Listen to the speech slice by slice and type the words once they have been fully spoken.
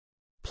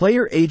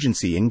Player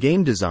agency in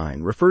game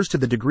design refers to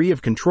the degree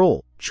of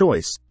control,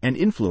 choice, and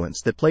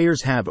influence that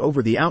players have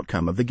over the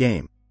outcome of the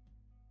game.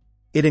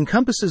 It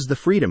encompasses the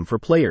freedom for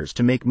players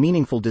to make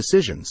meaningful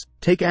decisions,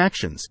 take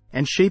actions,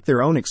 and shape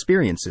their own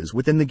experiences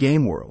within the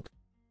game world.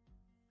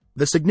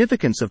 The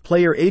significance of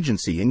player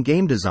agency in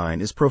game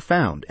design is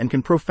profound and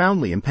can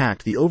profoundly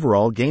impact the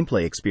overall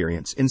gameplay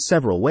experience in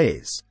several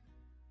ways.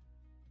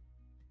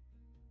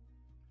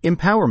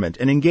 Empowerment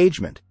and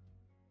engagement.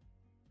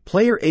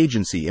 Player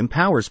agency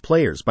empowers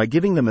players by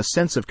giving them a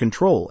sense of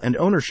control and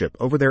ownership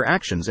over their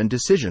actions and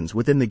decisions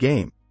within the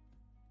game.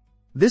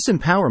 This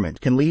empowerment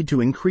can lead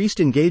to increased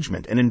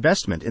engagement and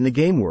investment in the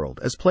game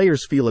world as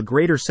players feel a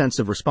greater sense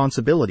of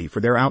responsibility for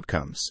their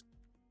outcomes.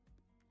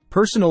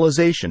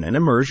 Personalization and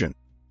immersion.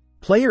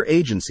 Player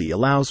agency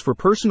allows for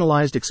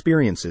personalized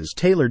experiences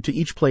tailored to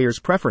each player's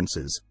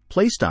preferences,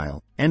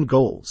 playstyle, and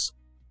goals.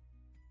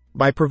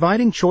 By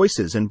providing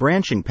choices and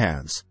branching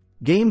paths,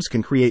 games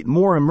can create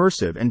more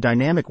immersive and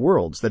dynamic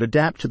worlds that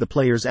adapt to the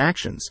player's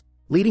actions,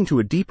 leading to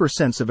a deeper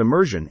sense of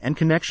immersion and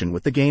connection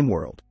with the game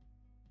world.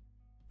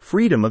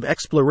 Freedom of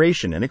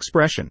exploration and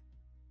expression.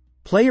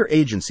 Player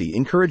agency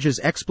encourages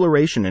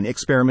exploration and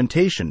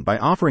experimentation by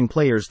offering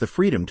players the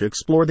freedom to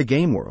explore the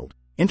game world,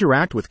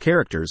 interact with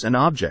characters and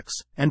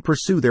objects, and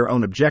pursue their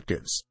own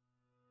objectives.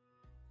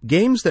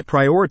 Games that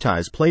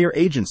prioritize player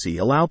agency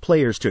allow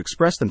players to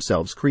express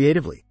themselves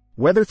creatively,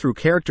 whether through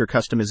character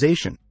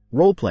customization,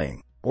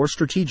 role-playing, or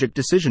strategic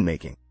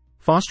decision-making,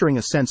 fostering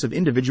a sense of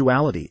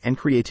individuality and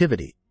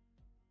creativity.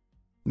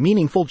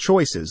 Meaningful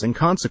choices and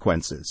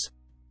consequences.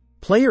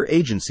 Player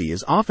agency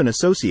is often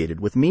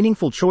associated with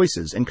meaningful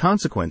choices and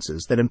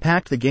consequences that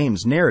impact the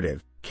game's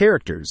narrative,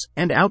 characters,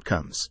 and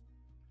outcomes.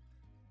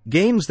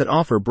 Games that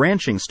offer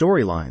branching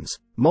storylines,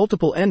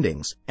 multiple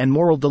endings, and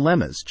moral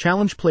dilemmas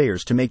challenge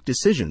players to make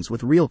decisions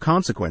with real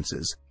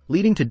consequences,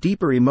 leading to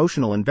deeper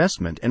emotional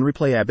investment and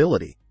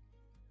replayability.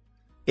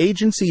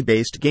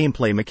 Agency-based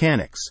gameplay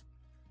mechanics.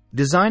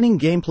 Designing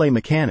gameplay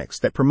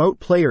mechanics that promote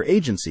player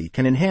agency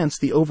can enhance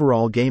the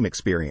overall game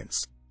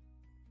experience.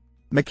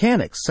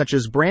 Mechanics such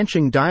as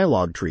branching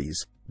dialogue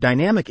trees,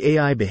 dynamic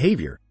AI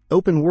behavior,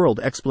 open-world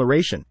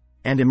exploration,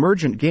 and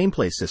emergent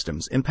gameplay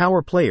systems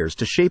empower players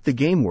to shape the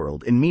game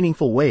world in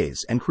meaningful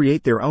ways and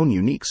create their own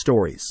unique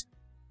stories.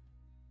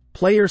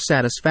 Player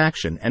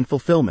satisfaction and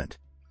fulfillment.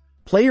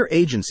 Player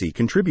agency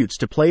contributes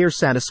to player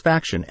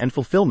satisfaction and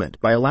fulfillment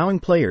by allowing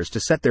players to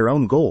set their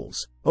own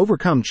goals,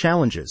 overcome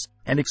challenges,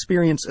 and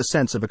experience a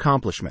sense of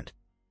accomplishment.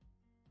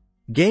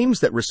 Games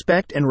that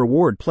respect and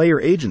reward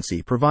player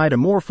agency provide a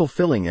more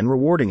fulfilling and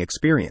rewarding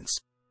experience,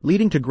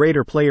 leading to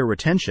greater player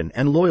retention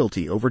and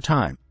loyalty over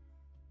time.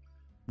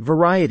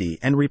 Variety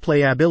and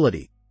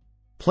replayability.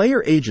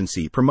 Player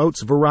agency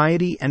promotes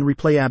variety and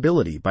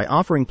replayability by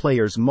offering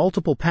players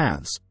multiple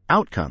paths,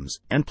 outcomes,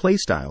 and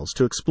playstyles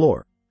to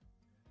explore.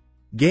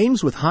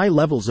 Games with high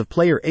levels of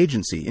player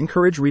agency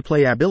encourage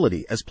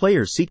replayability as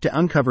players seek to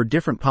uncover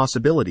different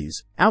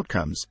possibilities,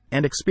 outcomes,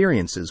 and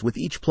experiences with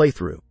each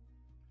playthrough.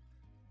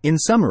 In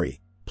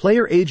summary,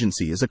 player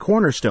agency is a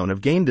cornerstone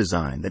of game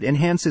design that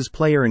enhances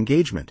player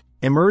engagement,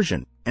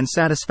 immersion, and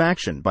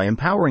satisfaction by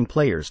empowering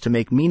players to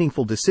make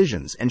meaningful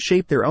decisions and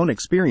shape their own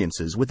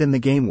experiences within the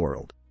game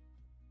world.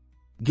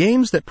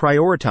 Games that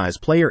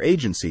prioritize player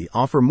agency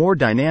offer more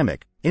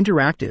dynamic,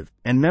 interactive,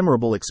 and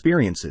memorable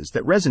experiences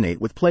that resonate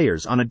with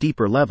players on a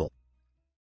deeper level.